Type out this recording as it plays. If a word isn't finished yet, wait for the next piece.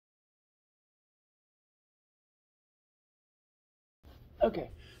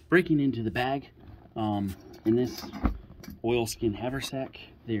Okay, breaking into the bag. In this oilskin haversack,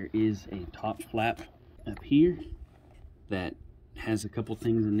 there is a top flap up here that has a couple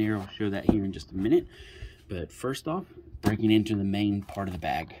things in there. I'll show that here in just a minute. But first off, breaking into the main part of the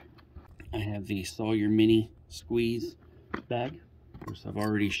bag, I have the Sawyer Mini Squeeze bag. Of course, I've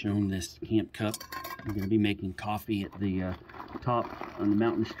already shown this camp cup. I'm going to be making coffee at the top on the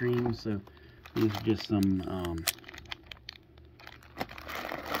mountain stream, so these are just some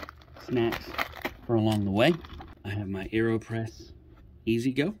snacks for along the way. I have my Aeropress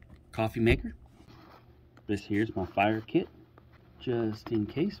Easy Go coffee maker. This here's my fire kit. Just in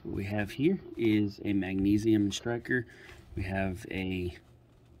case, what we have here is a magnesium striker. We have a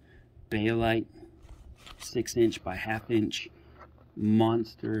Baolite 6" by 1/2"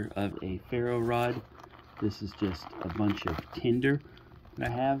 monster of a ferro rod. This is just a bunch of tinder that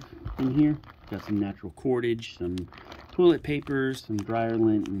I have in here. Got some natural cordage, some toilet paper, some dryer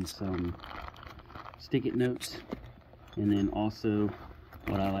lint, and some stick-it notes. And then also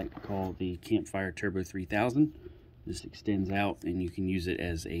what I like to call the Campfire Turbo 3000. This extends out and you can use it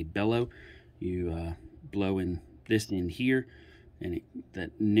as a bellow. You blow in this end here, and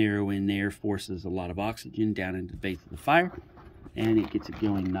that narrow end there forces a lot of oxygen down into the base of the fire, and it gets it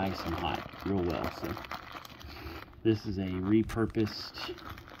going nice and hot real well. So this is a repurposed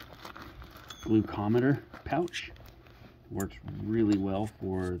glucometer pouch. Works really well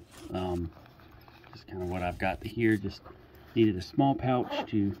for just kind of what I've got here. Just needed a small pouch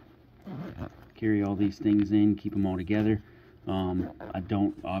to carry all these things in, keep them all together. I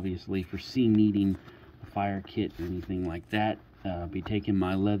don't obviously foresee needing a fire kit or anything like that. I'll be taking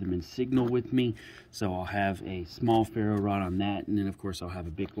my Leatherman Signal with me, so I'll have a small ferro rod on that, and then of course I'll have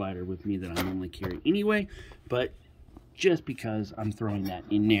a Bic lighter with me that I normally carry anyway, but just because I'm throwing that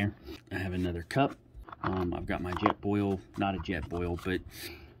in there. I have another cup. I've got my Jetboil, not a Jetboil, but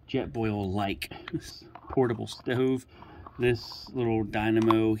Jetboil like portable stove. This little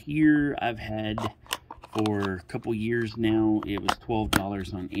dynamo here I've had for a couple years now. It was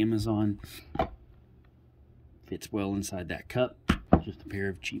 $12 on Amazon. Fits well inside that cup. Just a pair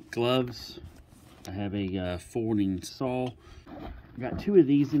of cheap gloves. I have a folding saw. I've got two of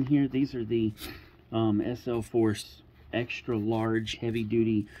these in here. These are the SL Force extra large heavy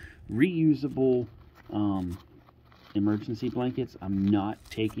duty reusable emergency blankets. I'm not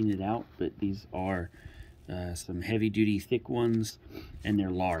taking it out, but these are some heavy duty thick ones, and they're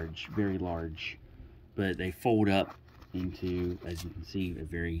large, very large, but they fold up into, as you can see, a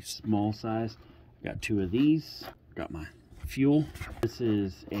very small size. Got two of these. Got my fuel. This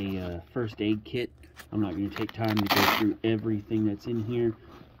is a first aid kit. I'm not going to take time to go through everything that's in here,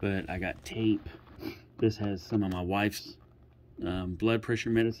 but I got tape. This has some of my wife's blood pressure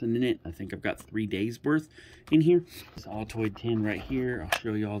medicine in it. I think I've got 3 days worth in here. This Altoid tin right here, I'll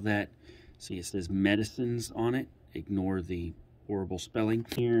show you all that. See, it says medicines on it. Ignore the horrible spelling.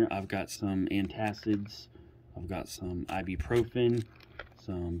 Here I've got some antacids. I've got some ibuprofen,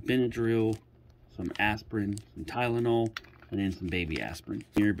 some Benadryl, some aspirin, some Tylenol, and then some baby aspirin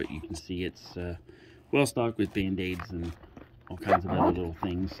here. But you can see it's well stocked with Band-Aids and all kinds of other little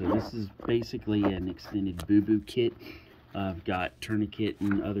things. So this is basically an extended boo-boo kit. I've got tourniquet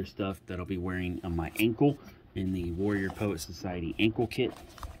and other stuff that I'll be wearing on my ankle in the Warrior Poet Society ankle kit.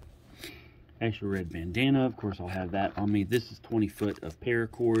 Extra red bandana, of course I'll have that on me. This is 20 foot of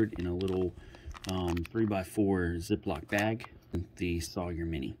paracord in a little 3x4 Ziploc bag, the Sawyer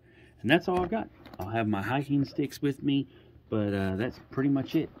Mini. And that's all I've got. I'll have my hiking sticks with me, but that's pretty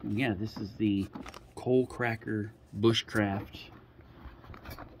much it. And yeah, this is the Coalcracker Bushcraft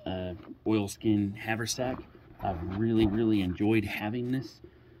oilskin haversack. I've really enjoyed having this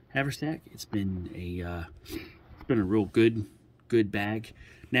haversack. It's been a real good bag.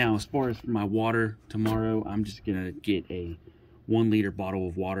 Now, as far as for my water tomorrow, I'm just gonna get a 1 liter bottle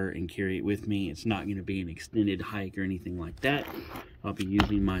of water and carry it with me. It's not gonna be an extended hike or anything like that. I'll be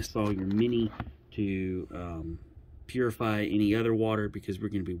using my Sawyer Mini to purify any other water, because we're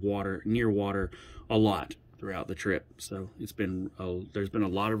gonna be near water a lot throughout the trip. So it's been there's been a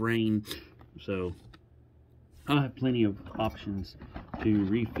lot of rain, so I'll have plenty of options to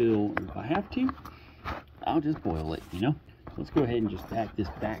refill. If I have to, I'll just boil it, you know. Let's go ahead and just pack this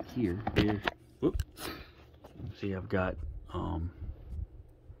back here. Whoop. See, I've got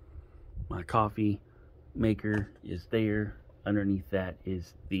my coffee maker is there. Underneath that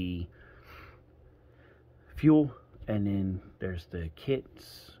is the fuel, and then there's the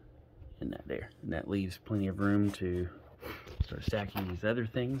kits and that there. And that leaves plenty of room to start stacking these other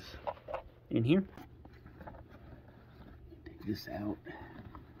things in here. Take this out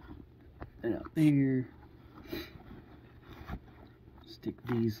and out there. stick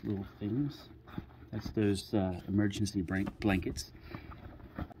these little things. That's those emergency blankets.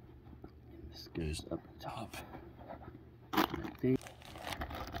 This goes up top right there.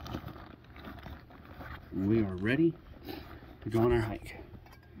 And we are ready to go on our hike.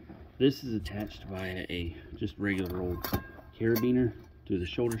 This is attached via a just regular old carabiner to the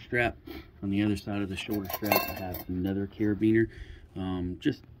shoulder strap. On the other side of the shoulder strap, I have another carabiner,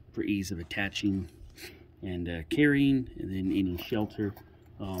 just for ease of attaching and carrying, and then any shelter.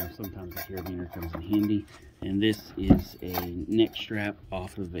 Sometimes the carabiner comes in handy. And this is a neck strap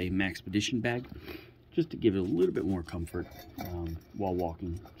off of a Maxpedition bag, just to give it a little bit more comfort while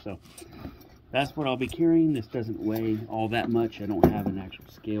walking. So that's what I'll be carrying. This doesn't weigh all that much. I don't have an actual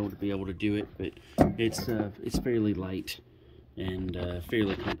scale to be able to do it, but it's fairly light and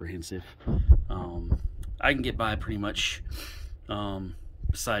fairly comprehensive. I can get by pretty much.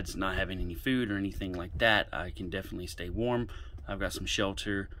 Besides not having any food or anything like that, I can definitely stay warm. I've got some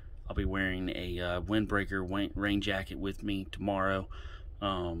shelter. I'll be wearing a windbreaker rain jacket with me tomorrow.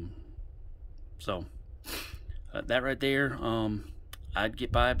 So that right there, I'd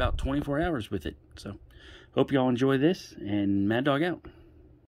get by about 24 hours with it. So hope y'all enjoy this, and Mad Dog out.